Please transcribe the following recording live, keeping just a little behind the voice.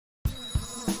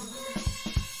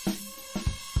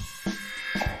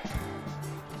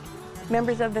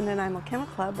Members of the Nanaimo Kennel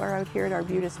Club are out here at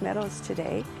Arbutus Meadows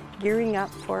today, gearing up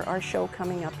for our show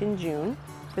coming up in June.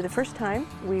 For the first time,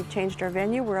 we've changed our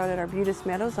venue. We're out at Arbutus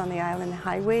Meadows on the Island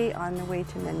Highway on the way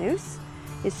to Nanoose.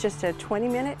 It's just a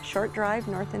 20-minute short drive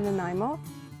north in Nanaimo.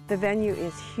 The venue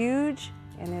is huge,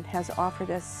 and it has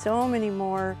offered us so many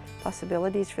more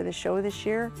possibilities for the show this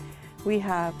year. We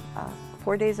have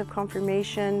 4 days of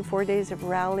confirmation, 4 days of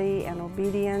rally and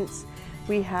obedience.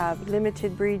 We have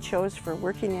limited breed shows for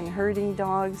working and herding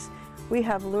dogs. We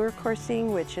have lure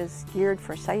coursing, which is geared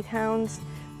for sight hounds,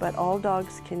 but all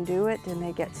dogs can do it, and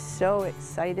they get so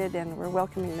excited, and we're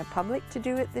welcoming the public to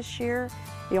do it this year.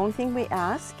 The only thing we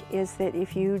ask is that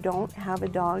if you don't have a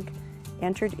dog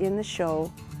entered in the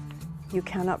show, you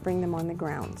cannot bring them on the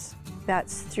grounds.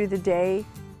 That's through the day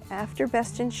after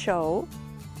Best in Show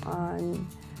on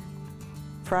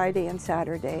Friday and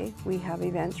Saturday. We have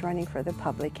events running for the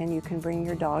public, and you can bring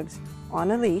your dogs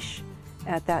on a leash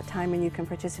at that time, and you can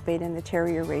participate in the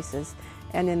terrier races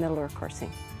and in the lure coursing.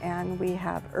 And we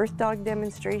have earth dog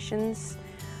demonstrations,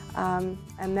 and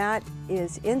that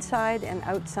is inside and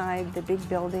outside the big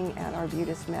building at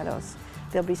Arbutus Meadows.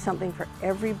 There'll be something for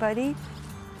everybody.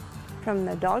 From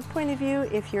the dog point of view,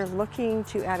 if you're looking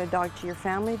to add a dog to your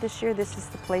family this year, this is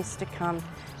the place to come.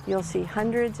 You'll see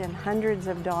hundreds and hundreds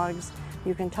of dogs.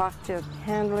 You can talk to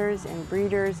handlers and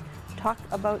breeders, talk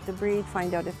about the breed,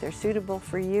 find out if they're suitable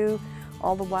for you,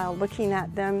 all the while looking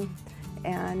at them,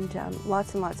 and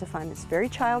lots of fun. It's very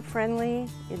child-friendly,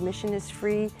 admission is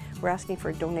free. We're asking for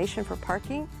a donation for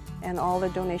parking, and all the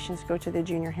donations go to the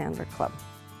Junior Handler Club.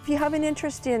 If you have an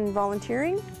interest in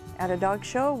volunteering at a dog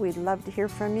show, we'd love to hear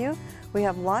from you. We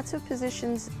have lots of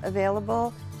positions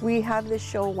available. We have this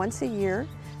show once a year.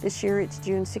 This year it's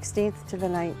June 16th to the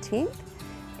 19th.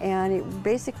 And it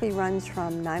basically runs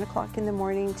from 9 o'clock in the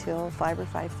morning till 5 or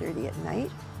 5:30 at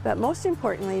night. But most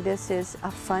importantly, this is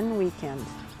a fun weekend.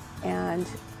 And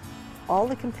all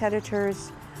the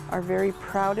competitors are very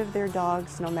proud of their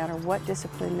dogs, no matter what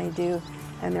discipline they do.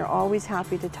 And they're always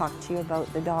happy to talk to you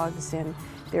about the dogs and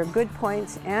their good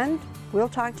points. And we'll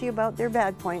talk to you about their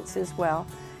bad points as well,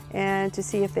 and to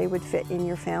see if they would fit in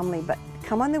your family. But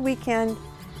come on the weekend,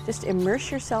 just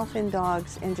immerse yourself in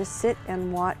dogs and just sit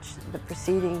and watch the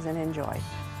proceedings and enjoy.